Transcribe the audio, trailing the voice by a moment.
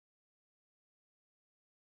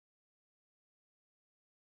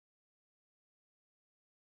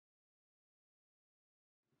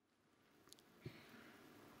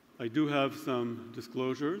I do have some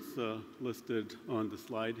disclosures listed on the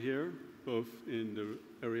slide here, both in the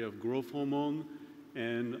area of growth hormone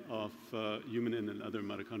and of human and other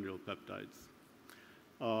mitochondrial peptides.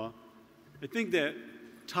 I think that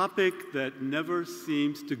topic that never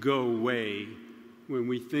seems to go away when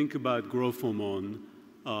we think about growth hormone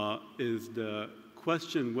is the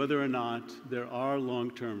question whether or not there are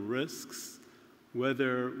long-term risks,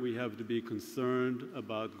 whether we have to be concerned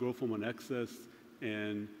about growth hormone excess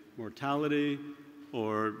and mortality,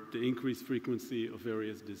 or the increased frequency of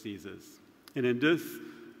various diseases. And in this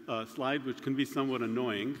slide, which can be somewhat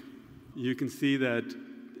annoying, you can see that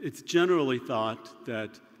it's generally thought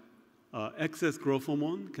that excess growth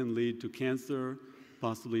hormone can lead to cancer,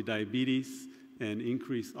 possibly diabetes, and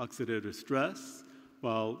increased oxidative stress,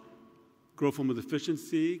 while growth hormone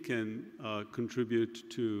deficiency can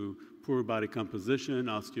contribute to poor body composition,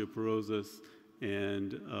 osteoporosis,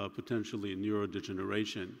 and potentially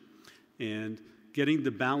neurodegeneration. And getting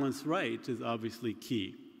the balance right is obviously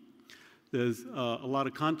key. There's a lot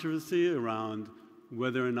of controversy around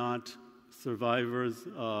whether or not survivors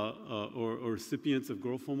or recipients of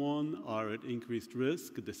growth hormone are at increased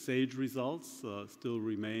risk. The SAGE results still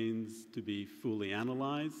remains to be fully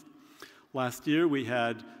analyzed. Last year, we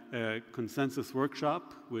had a consensus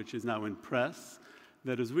workshop, which is now in press,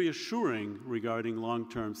 that is reassuring regarding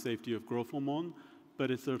long-term safety of growth hormone, but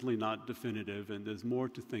it's certainly not definitive, and there's more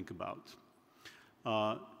to think about.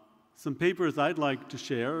 Some papers I'd like to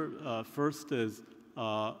share. First is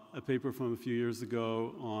a paper from a few years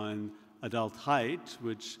ago on adult height,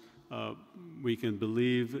 which we can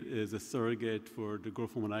believe is a surrogate for the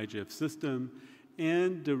growth hormone IGF system,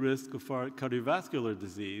 and the risk of cardiovascular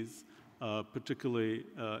disease, particularly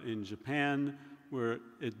in Japan, where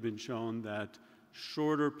it's been shown that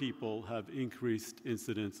shorter people have increased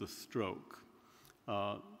incidence of stroke,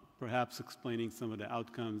 perhaps explaining some of the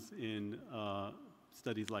outcomes in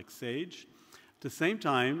studies like SAGE. At the same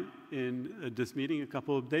time, in this meeting a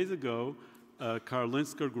couple of days ago,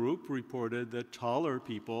 Karlinsker group reported that taller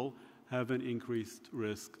people have an increased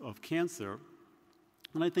risk of cancer.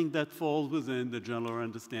 And I think that falls within the general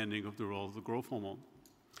understanding of the roles of growth hormone.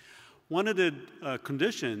 One of the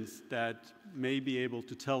conditions that may be able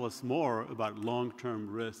to tell us more about long-term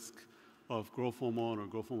risk of growth hormone or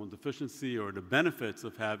growth hormone deficiency or the benefits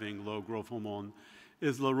of having low growth hormone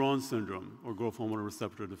is Laron syndrome or growth hormone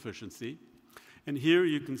receptor deficiency. And here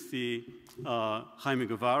you can see Jaime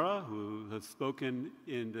Guevara, who has spoken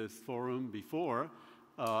in this forum before.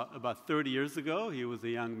 About 30 years ago, he was a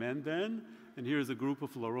young man then, and here's a group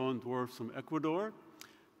of Laron dwarfs from Ecuador.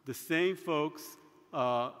 The same folks,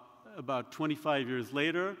 about 25 years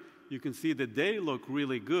later, you can see that they look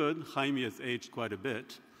really good. Jaime has aged quite a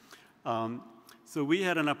bit. So we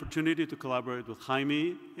had an opportunity to collaborate with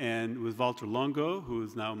Jaime and with Walter Longo, who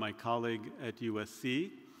is now my colleague at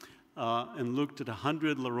USC, and looked at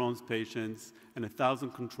 100 Laron's patients and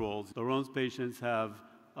 1,000 controls. Laron's patients have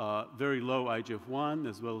very low IGF-1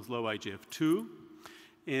 as well as low IGF-2.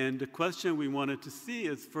 And the question we wanted to see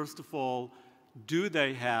is, first of all, do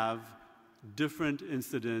they have different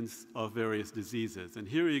incidence of various diseases? And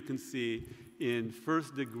here you can see in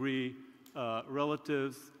first-degree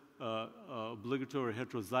relatives, obligatory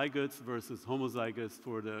heterozygotes versus homozygous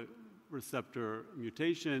for the receptor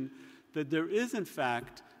mutation, that there is, in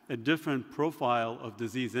fact, a different profile of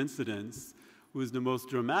disease incidence, with the most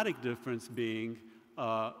dramatic difference being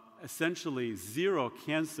essentially 0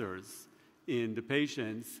 cancers in the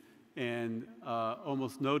patients and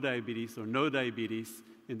almost no diabetes or no diabetes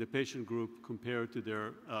in the patient group compared to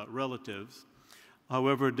their relatives.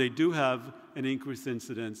 However, they do have an increased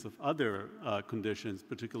incidence of other conditions,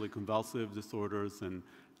 particularly convulsive disorders and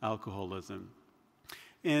alcoholism.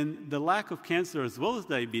 And the lack of cancer as well as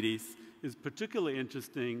diabetes is particularly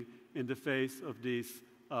interesting in the face of this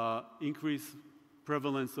increased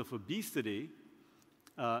prevalence of obesity.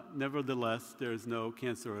 Nevertheless, there is no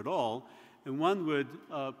cancer at all. And one would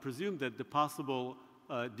presume that the possible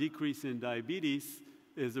decrease in diabetes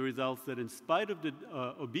is a result that in spite of the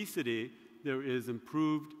obesity, there is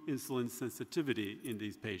improved insulin sensitivity in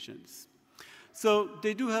these patients. So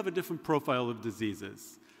they do have a different profile of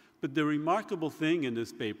diseases. But the remarkable thing in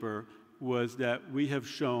this paper was that we have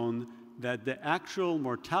shown that the actual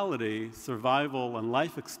mortality, survival, and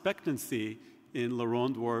life expectancy in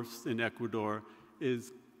Laron dwarfs in Ecuador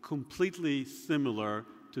is completely similar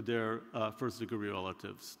to their first-degree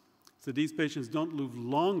relatives. So these patients don't live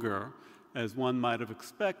longer as one might have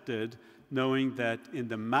expected, knowing that in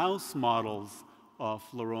the mouse models of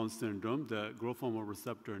Laron syndrome, the growth hormone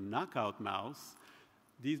receptor knockout mouse,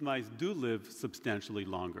 these mice do live substantially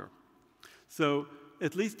longer. So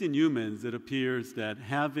at least in humans, it appears that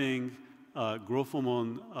having growth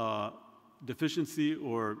hormone deficiency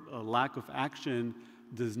or a lack of action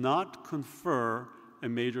does not confer a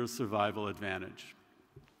major survival advantage.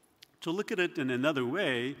 To look at it in another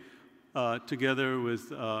way, together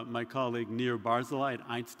with my colleague Nir Barzilai at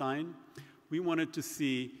Einstein, we wanted to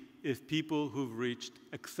see if people who've reached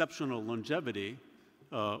exceptional longevity,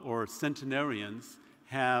 or centenarians,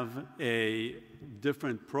 have a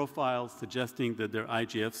different profile suggesting that their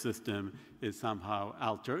IGF system is somehow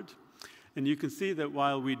altered. And you can see that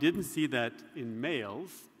while we didn't see that in males,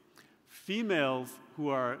 females who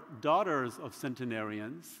are daughters of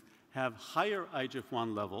centenarians have higher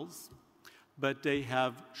IGF-1 levels, but they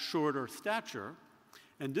have shorter stature.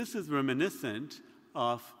 And this is reminiscent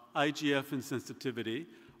of IGF insensitivity,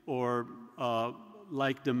 or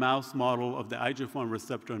like the mouse model of the IGF-1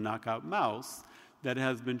 receptor knockout mouse that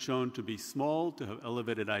has been shown to be small, to have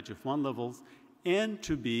elevated IGF-1 levels, and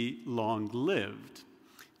to be long-lived.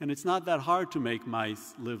 And it's not that hard to make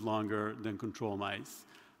mice live longer than control mice.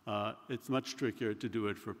 It's much trickier to do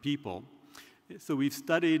it for people. So we've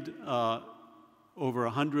studied over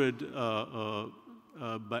 100,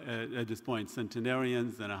 at this point,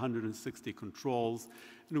 centenarians and 160 controls.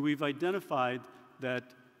 And we've identified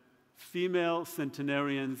that female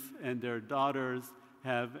centenarians and their daughters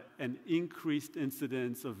have an increased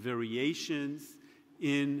incidence of variations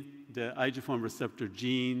in the IGF-1 receptor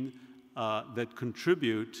gene that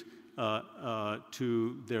contribute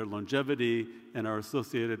to their longevity and are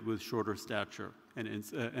associated with shorter stature and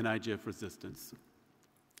IGF resistance,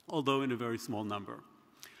 although in a very small number.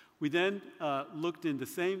 We then looked in the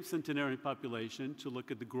same centenarian population to look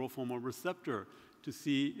at the growth hormone receptor to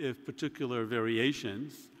see if particular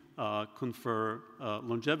variations confer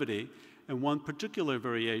longevity. And one particular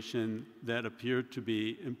variation that appeared to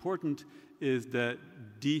be important is that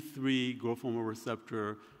D3 growth hormone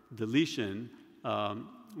receptor deletion,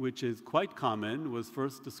 which is quite common, was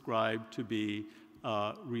first described to be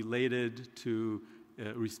related to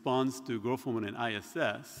response to growth hormone in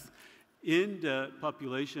ISS. In the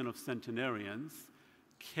population of centenarians,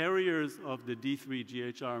 carriers of the D3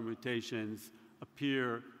 GHR mutations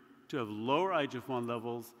appear to have lower IGF-1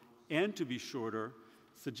 levels and to be shorter,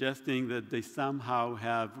 suggesting that they somehow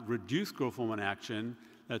have reduced growth hormone action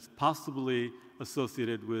that's possibly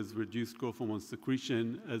associated with reduced growth hormone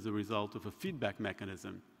secretion as a result of a feedback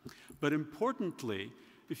mechanism. But importantly,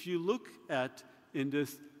 if you look at in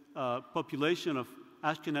this population of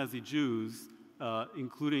Ashkenazi Jews,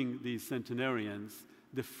 including these centenarians,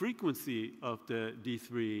 the frequency of the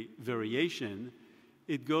D3 variation,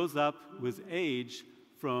 it goes up with age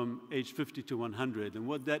from age 50 to 100. And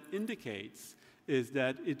what that indicates is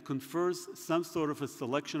that it confers some sort of a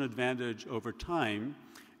selection advantage over time,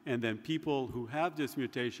 and then people who have this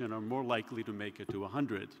mutation are more likely to make it to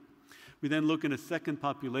 100. We then look in a second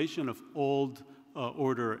population of old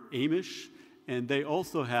order Amish, and they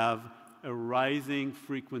also have a rising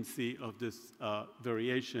frequency of this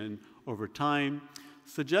variation over time,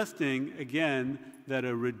 suggesting, again, that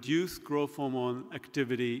a reduced growth hormone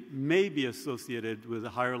activity may be associated with a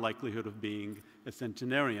higher likelihood of being a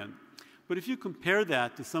centenarian. But if you compare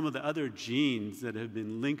that to some of the other genes that have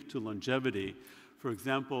been linked to longevity, for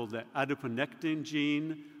example, the adiponectin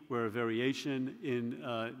gene, where a variation in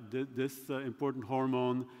this important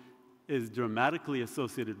hormone is dramatically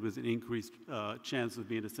associated with an increased chance of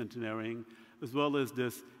being a centenarian, as well as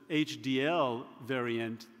this HDL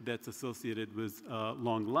variant that's associated with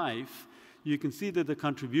long life, you can see that the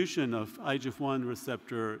contribution of IGF-1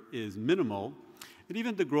 receptor is minimal, and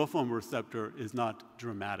even the growth hormone receptor is not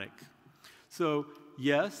dramatic. So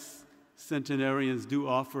yes, centenarians do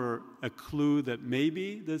offer a clue that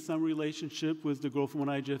maybe there's some relationship with the growth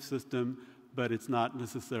hormone IGF system, but it's not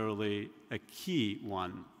necessarily a key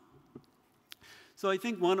one. So I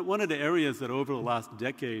think one of the areas that over the last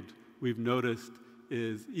decade we've noticed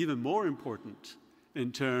is even more important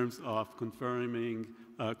in terms of conferring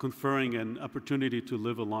an opportunity to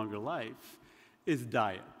live a longer life is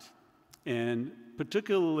diet. And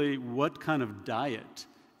particularly what kind of diet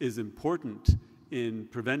is important in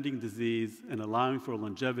preventing disease and allowing for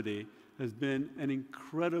longevity has been an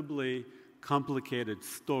incredibly complicated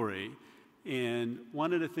story. And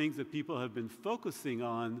one of the things that people have been focusing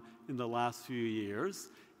on in the last few years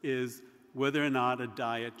is whether or not a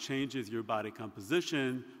diet changes your body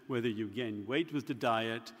composition, whether you gain weight with the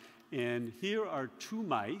diet. And here are two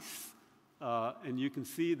mice, and you can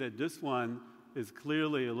see that this one is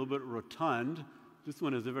clearly a little bit rotund. This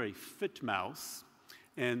one is a very fit mouse.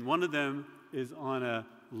 And one of them is on a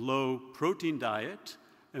low-protein diet,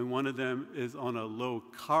 and one of them is on a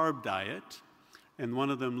low-carb diet, and one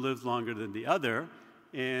of them lives longer than the other.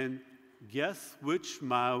 And guess which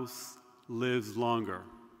mouse lives longer?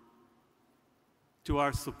 To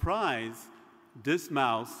our surprise, this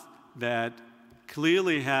mouse that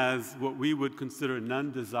clearly has what we would consider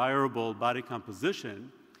non-desirable body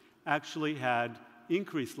composition actually had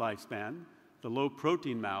increased lifespan, the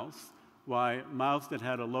low-protein mouse, while mouse that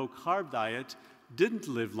had a low-carb diet didn't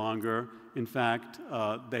live longer. In fact,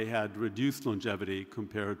 they had reduced longevity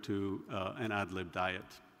compared to an ad-lib diet.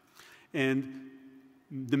 And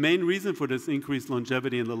the main reason for this increased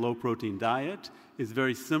longevity in the low-protein diet is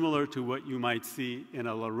very similar to what you might see in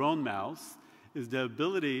a Laron mouse, is the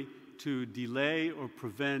ability to delay or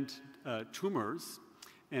prevent tumors,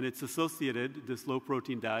 and it's associated, this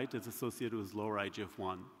low-protein diet is associated with lower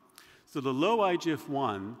IGF-1. So the low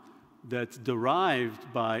IGF-1 that's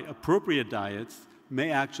derived by appropriate diets may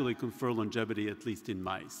actually confer longevity, at least in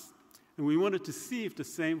mice. And we wanted to see if the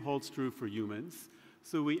same holds true for humans,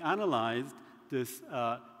 so we analyzed this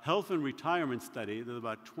health and retirement study. There's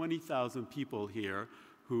about 20,000 people here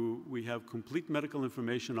who we have complete medical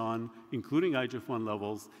information on, including IGF-1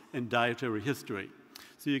 levels and dietary history.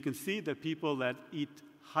 So you can see that people that eat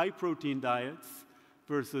high-protein diets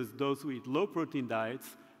versus those who eat low-protein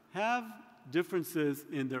diets have differences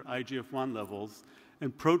in their IGF-1 levels,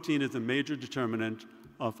 and protein is a major determinant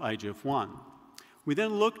of IGF-1. We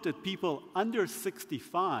then looked at people under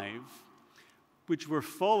 65, which were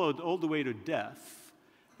followed all the way to death,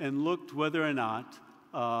 and looked whether or not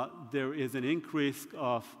there is an increase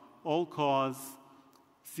of all-cause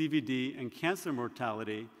CVD and cancer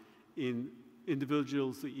mortality in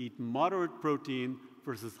individuals who eat moderate protein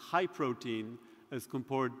versus high protein as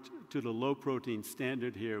compared to the low protein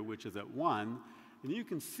standard here, which is at 1. And you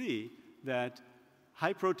can see that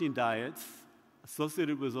high protein diets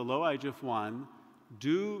associated with a low IGF-1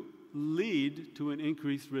 do lead to an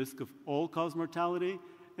increased risk of all-cause mortality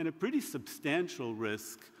and a pretty substantial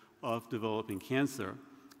risk of developing cancer.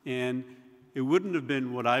 And it wouldn't have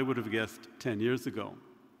been what I would have guessed 10 years ago.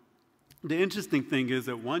 The interesting thing is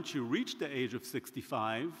that once you reach the age of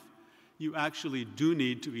 65, you actually do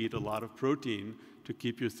need to eat a lot of protein to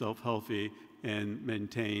keep yourself healthy and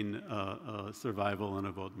maintain survival and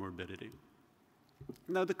avoid morbidity.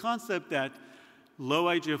 Now, the concept that low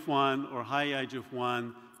IGF-1 or high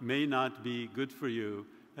IGF-1 may not be good for you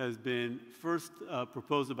has been first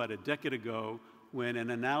proposed about a decade ago when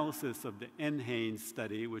an analysis of the NHANES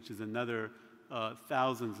study, which is another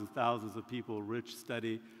thousands and thousands of people rich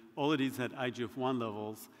study, all of these had IGF-1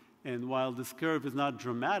 levels. And while this curve is not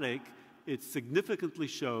dramatic, it significantly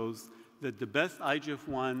shows that the best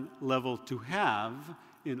IGF-1 level to have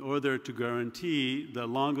in order to guarantee the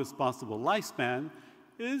longest possible lifespan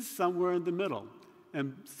is somewhere in the middle.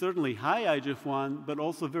 And certainly high IGF-1, but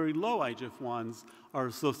also very low IGF-1s are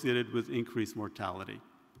associated with increased mortality.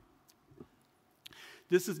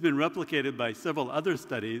 This has been replicated by several other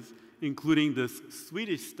studies, including this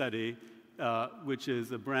Swedish study, which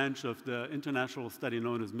is a branch of the international study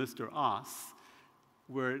known as Mr. Oss,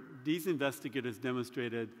 where these investigators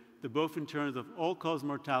demonstrated that both in terms of all-cause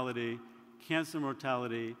mortality, cancer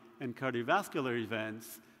mortality, and cardiovascular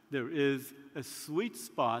events, there is a sweet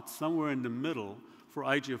spot somewhere in the middle for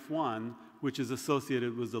IGF-1, which is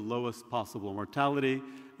associated with the lowest possible mortality,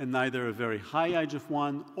 and neither a very high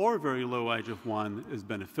IGF-1 or very low IGF-1 is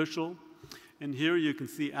beneficial. And here you can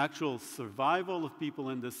see actual survival of people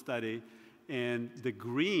in this study, and the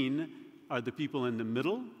green are the people in the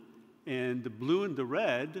middle, and the blue and the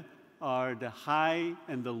red are the high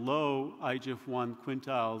and the low IGF-1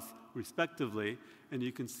 quintiles, respectively. And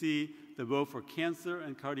you can see that both for cancer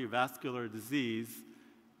and cardiovascular disease,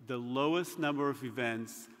 the lowest number of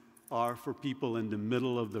events are for people in the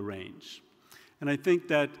middle of the range. And I think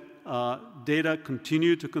that data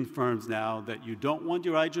continue to confirm now that you don't want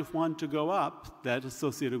your IGF-1 to go up, that's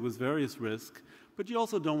associated with various risks, but you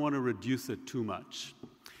also don't want to reduce it too much.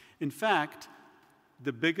 In fact,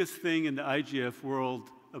 the biggest thing in the IGF world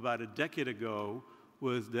about a decade ago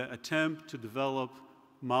was the attempt to develop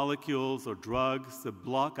molecules or drugs that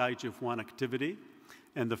block IGF-1 activity.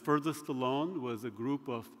 And the furthest along was a group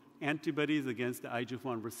of antibodies against the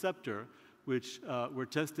IGF-1 receptor, which were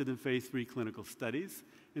tested in phase 3 clinical studies.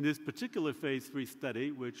 In this particular phase 3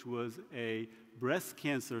 study, which was a breast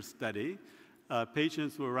cancer study,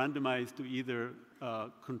 patients were randomized to either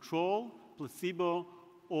control, placebo,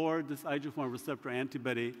 or this IGF-1 receptor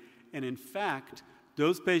antibody. And in fact,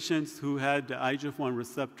 those patients who had the IGF-1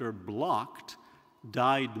 receptor blocked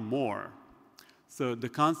died more. So the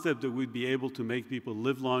concept that we'd be able to make people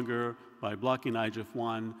live longer by blocking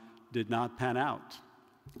IGF-1 did not pan out.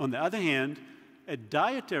 On the other hand, a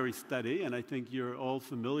dietary study, and I think you're all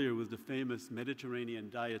familiar with the famous Mediterranean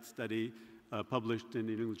diet study published in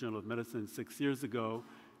the New England Journal of Medicine 6 years ago.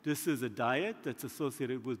 This is a diet that's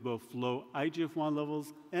associated with both low IGF-1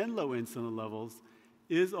 levels and low insulin levels,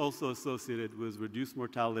 is also associated with reduced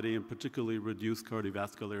mortality and particularly reduced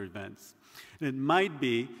cardiovascular events. And it might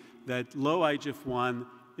be that low IGF-1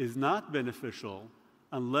 is not beneficial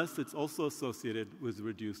unless it's also associated with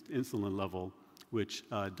reduced insulin level, which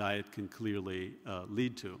diet can clearly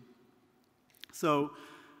lead to. So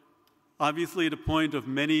obviously the point of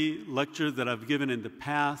many lectures that I've given in the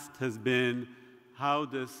past has been how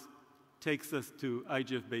this takes us to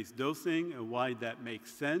IGF-based dosing and why that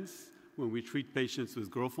makes sense when we treat patients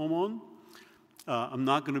with growth hormone. I'm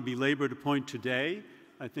not going to belabor the point today.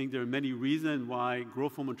 I think there are many reasons why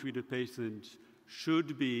growth hormone-treated patients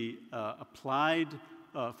should be applied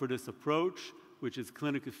for this approach, which is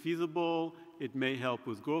clinically feasible. It may help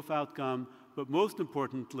with growth outcome, but most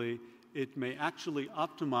importantly, it may actually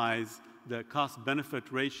optimize the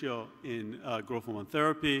cost-benefit ratio in growth hormone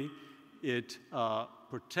therapy. It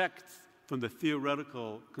protects from the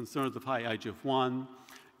theoretical concerns of high IGF-1,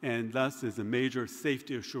 and thus is a major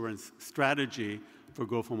safety assurance strategy for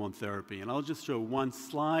growth hormone therapy. And I'll just show one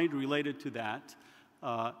slide related to that.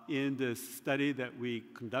 In this study that we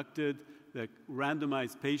conducted that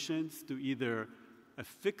randomized patients to either a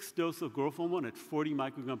fixed dose of growth hormone at 40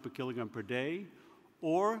 microgram per kilogram per day,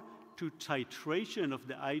 or to titration of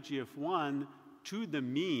the IGF-1 to the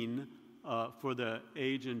mean for the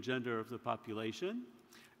age and gender of the population.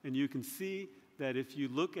 And you can see that if you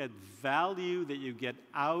look at value that you get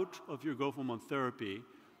out of your growth hormone therapy,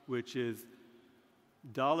 which is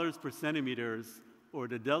dollars per centimeters, or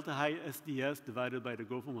the delta high SDS divided by the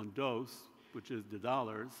growth hormone dose, which is the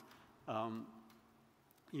dollars,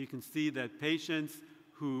 you can see that patients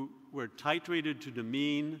who were titrated to the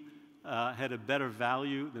mean had a better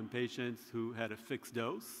value than patients who had a fixed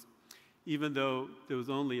dose, even though there was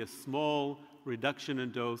only a small reduction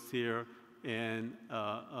in dose here, and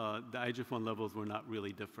the IGF-1 levels were not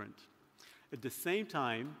really different. At the same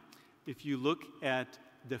time, if you look at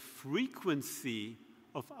the frequency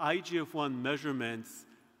of IGF-1 measurements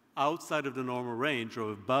outside of the normal range,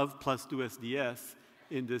 or above plus 2 SDS,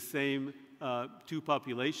 in the same two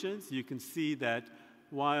populations, you can see that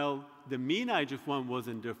while the mean IGF-1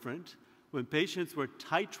 wasn't different, when patients were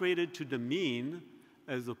titrated to the mean,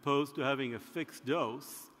 as opposed to having a fixed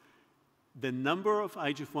dose, the number of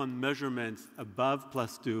IGF-1 measurements above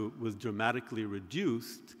plus 2 was dramatically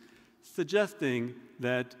reduced, suggesting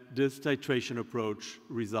that this titration approach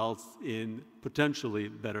results in potentially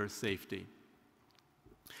better safety.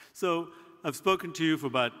 So I've spoken to you for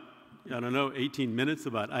about, 18 minutes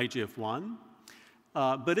about IGF-1.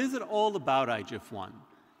 But is it all about IGF-1?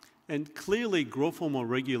 And clearly, growth hormone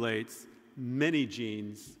regulates many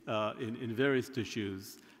genes in various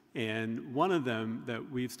tissues. And one of them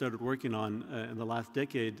that we've started working on in the last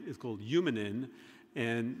decade is called humanin.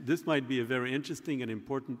 And this might be a very interesting and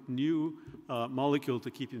important new molecule to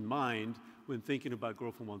keep in mind when thinking about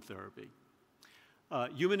growth hormone therapy.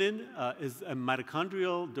 Humanin is a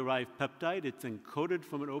mitochondrial-derived peptide. It's encoded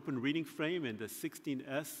from an open reading frame in the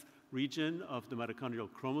 16S region of the mitochondrial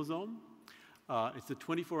chromosome. It's a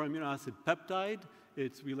 24 amino acid peptide.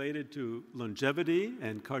 It's related to longevity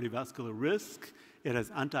and cardiovascular risk. It has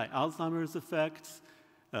anti-Alzheimer's effects,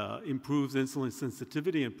 improves insulin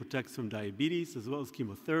sensitivity and protects from diabetes, as well as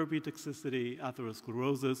chemotherapy toxicity,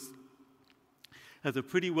 atherosclerosis. Has a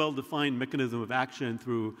pretty well-defined mechanism of action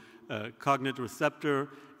through a cognate receptor,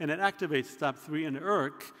 and it activates STAP3 and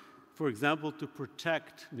ERK, for example, to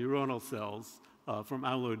protect neuronal cells from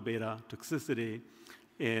amyloid beta toxicity,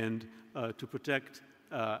 and to protect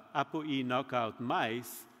ApoE knockout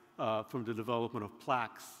mice from the development of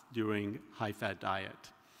plaques during high-fat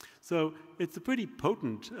diet. So it's a pretty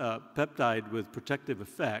potent peptide with protective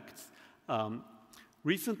effects.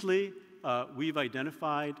 Recently, we've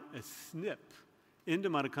identified a SNP in the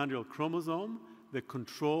mitochondrial chromosome that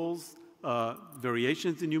controls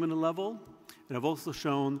variations in human level. And I've also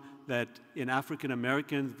shown that in African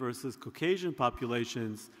Americans versus Caucasian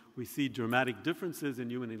populations, we see dramatic differences in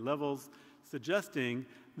human levels, suggesting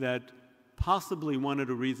that possibly one of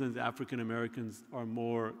the reasons African Americans are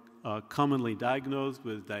more commonly diagnosed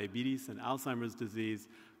with diabetes and Alzheimer's disease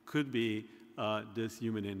could be this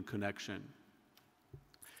humanin connection.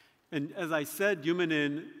 And as I said,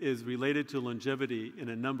 humanin is related to longevity in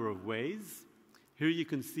a number of ways. Here you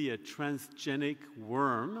can see a transgenic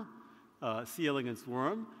worm, C. elegans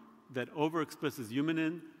worm, that overexpresses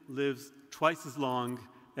humanin, lives twice as long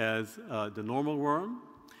as the normal worm.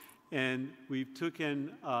 And we've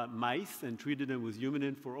taken mice and treated them with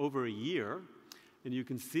humanin for over a year. And you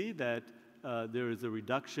can see that there is a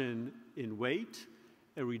reduction in weight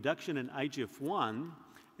a reduction in IGF-1,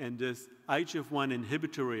 and this IGF-1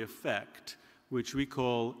 inhibitory effect, which we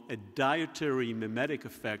call a dietary mimetic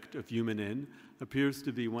effect of humanin, appears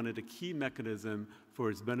to be one of the key mechanisms for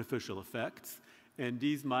its beneficial effects. And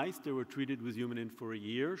these mice that were treated with humanin for a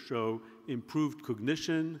year show improved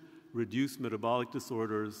cognition, reduced metabolic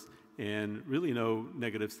disorders, and really no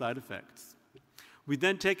negative side effects. We've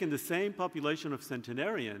then taken the same population of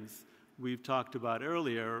centenarians we've talked about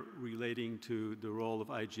earlier relating to the role of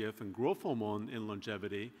IGF and growth hormone in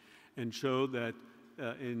longevity, and show that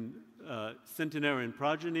in centenarian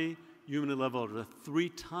progeny, humanin levels are 3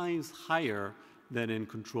 times higher than in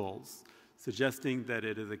controls, suggesting that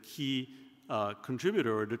it is a key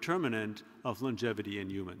contributor or determinant of longevity in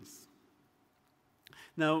humans.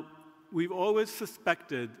 Now, we've always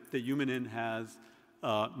suspected that humanin has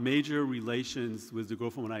major relations with the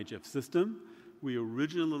growth hormone IGF system. We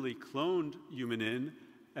originally cloned humanin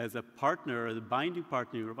as a partner, as a binding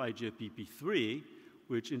partner of IGF-BP3,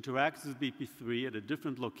 which interacts with BP3 at a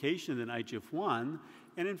different location than IGF-1,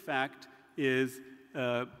 and in fact is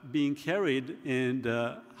being carried in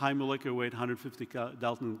the high molecular weight 150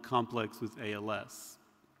 Dalton complex with ALS.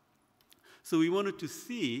 So we wanted to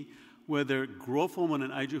see whether growth hormone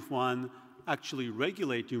and IGF-1 actually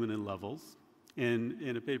regulate humanin levels. And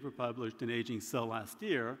in a paper published in Aging Cell last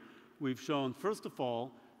year, we've shown, first of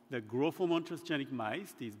all, that growth hormone transgenic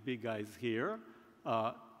mice, these big guys here,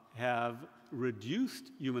 have reduced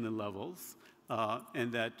humanin levels,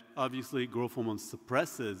 and that obviously growth hormone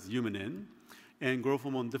suppresses humanin. And growth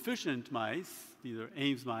hormone deficient mice, these are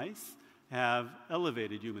Ames mice, have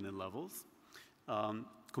elevated humanin levels,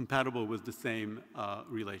 compatible with the same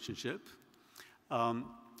relationship.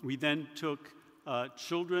 We then took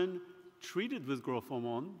children treated with growth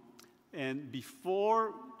hormone, and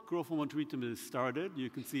before growth hormone treatment is started, you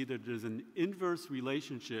can see that there's an inverse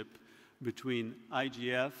relationship between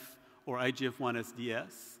IGF or IGF-1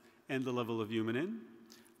 SDS and the level of humanin,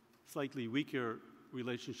 slightly weaker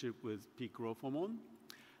relationship with peak growth hormone.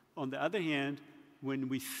 On the other hand, when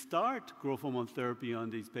we start growth hormone therapy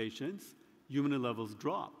on these patients, humanin levels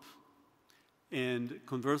drop. And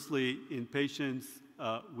conversely, in patients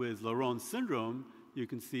with Laron syndrome, you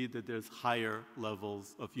can see that there's higher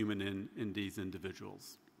levels of humanin in these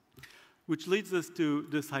individuals. Which leads us to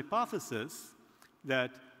this hypothesis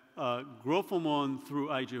that growth hormone through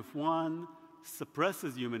IGF-1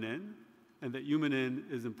 suppresses humanin, and that humanin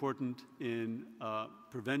is important in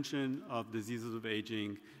prevention of diseases of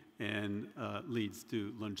aging and leads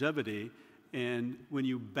to longevity. And when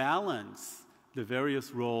you balance the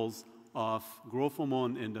various roles of growth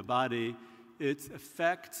hormone in the body, its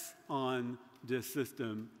effects on this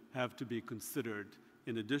system have to be considered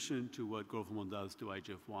in addition to what growth hormone does to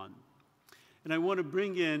IGF-1. And I want to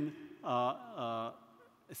bring in a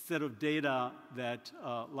set of data that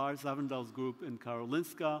Lars Avendal's group in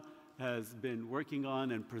Karolinska has been working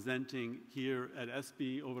on and presenting here at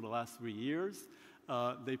ESPE over the last 3 years.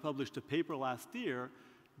 They published a paper last year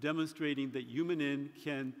demonstrating that humanin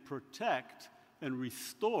can protect and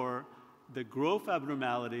restore the growth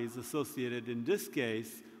abnormalities associated, in this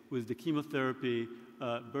case, with the chemotherapy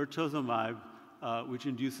bertozumab, which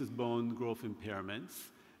induces bone growth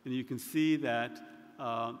impairments. And you can see that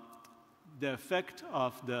the effect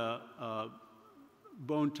of the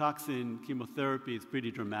bone toxin chemotherapy is pretty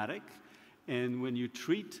dramatic. And when you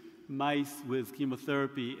treat mice with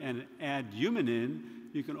chemotherapy and add humanin,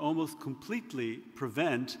 you can almost completely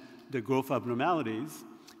prevent the growth abnormalities.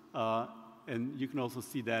 And you can also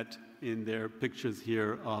see that in their pictures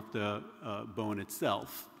here of the bone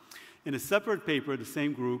itself. In a separate paper, the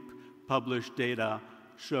same group published data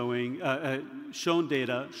showing that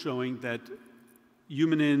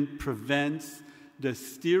humanin prevents the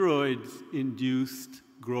steroid-induced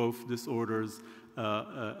growth disorders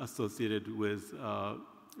associated with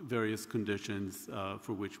various conditions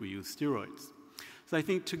for which we use steroids. So I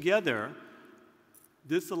think together,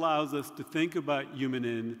 this allows us to think about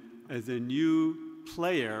humanin as a new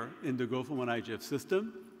player in the growth hormone IGF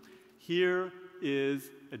system. Here is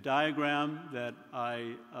a diagram that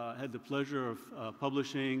I had the pleasure of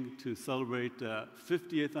publishing to celebrate the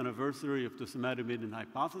 50th anniversary of the somatomedin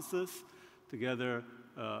hypothesis, together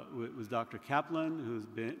with Dr. Kaplan, who's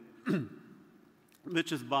been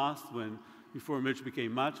Mitch's boss before Mitch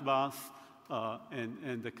became Match's boss,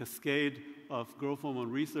 and the cascade of growth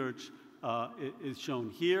hormone research is shown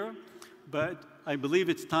here. But I believe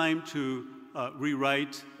it's time to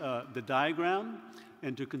rewrite the diagram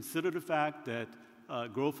and to consider the fact that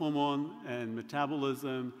growth hormone and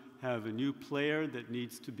metabolism have a new player that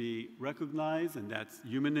needs to be recognized, and that's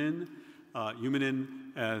humanin. Humanin,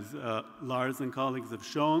 as Lars and colleagues have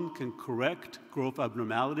shown, can correct growth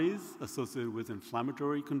abnormalities associated with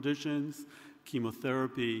inflammatory conditions,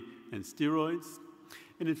 chemotherapy, and steroids.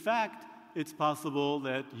 And in fact, it's possible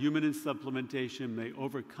that humanin supplementation may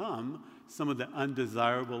overcome some of the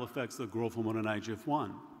undesirable effects of growth hormone and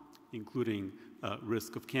IGF-1, including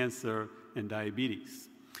risk of cancer and diabetes.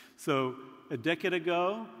 So a decade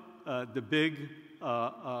ago, the big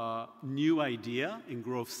new idea in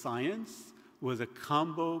growth science was a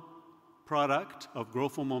combo product of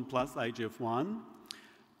growth hormone plus IGF-1.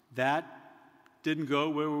 That didn't go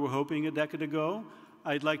where we were hoping a decade ago.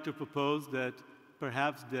 I'd like to propose that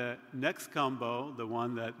perhaps the next combo, the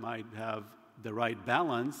one that might have the right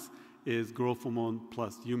balance, is growth hormone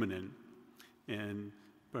plus humanin. And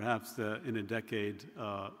perhaps in a decade,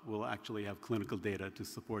 we'll actually have clinical data to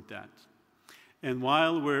support that. And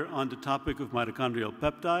while we're on the topic of mitochondrial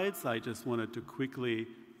peptides, I just wanted to quickly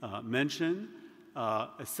mention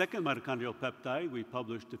a second mitochondrial peptide we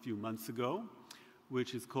published a few months ago,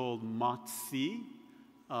 which is called MOTC.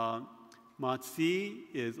 MOTC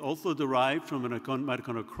is also derived from a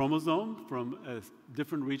mitochondrial chromosome from a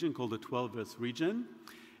different region called the 12S region.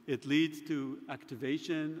 It leads to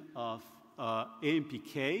activation of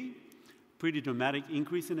AMPK, pretty dramatic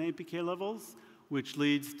increase in AMPK levels, which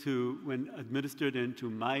leads to, when administered into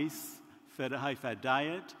mice fed a high-fat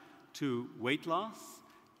diet, to weight loss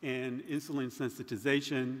and insulin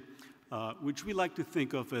sensitization, which we like to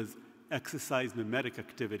think of as exercise mimetic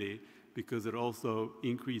activity, because it also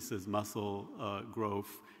increases muscle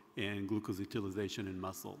growth and glucose utilization in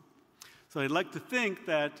muscle. So I'd like to think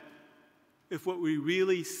that if what we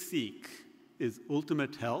really seek is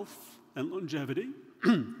ultimate health and longevity,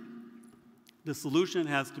 the solution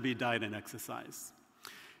has to be diet and exercise.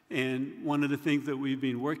 And one of the things that we've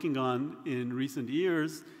been working on in recent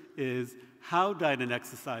years is how diet and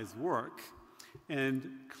exercise work.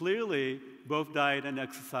 And clearly, both diet and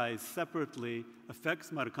exercise separately affects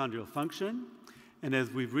mitochondrial function. And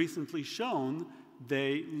as we've recently shown,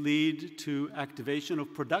 they lead to activation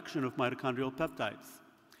of production of mitochondrial peptides.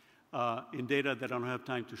 In data that I don't have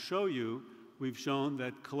time to show you, we've shown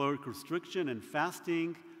that caloric restriction and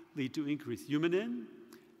fasting lead to increased humanin,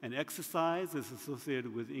 and exercise is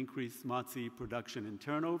associated with increased MOTC production and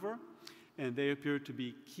turnover. And they appear to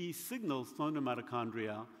be key signals from the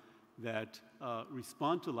mitochondria that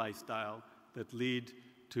respond to lifestyle that lead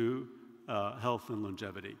to health and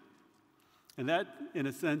longevity. And that, in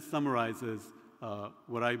a sense, summarizes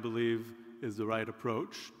what I believe is the right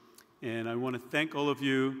approach. And I want to thank all of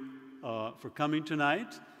you for coming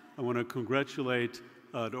tonight. I want to congratulate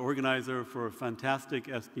the organizer for a fantastic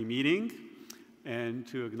ESPE meeting, and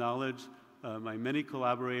to acknowledge my many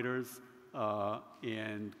collaborators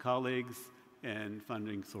and colleagues and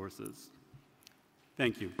funding sources.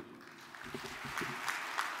 Thank you.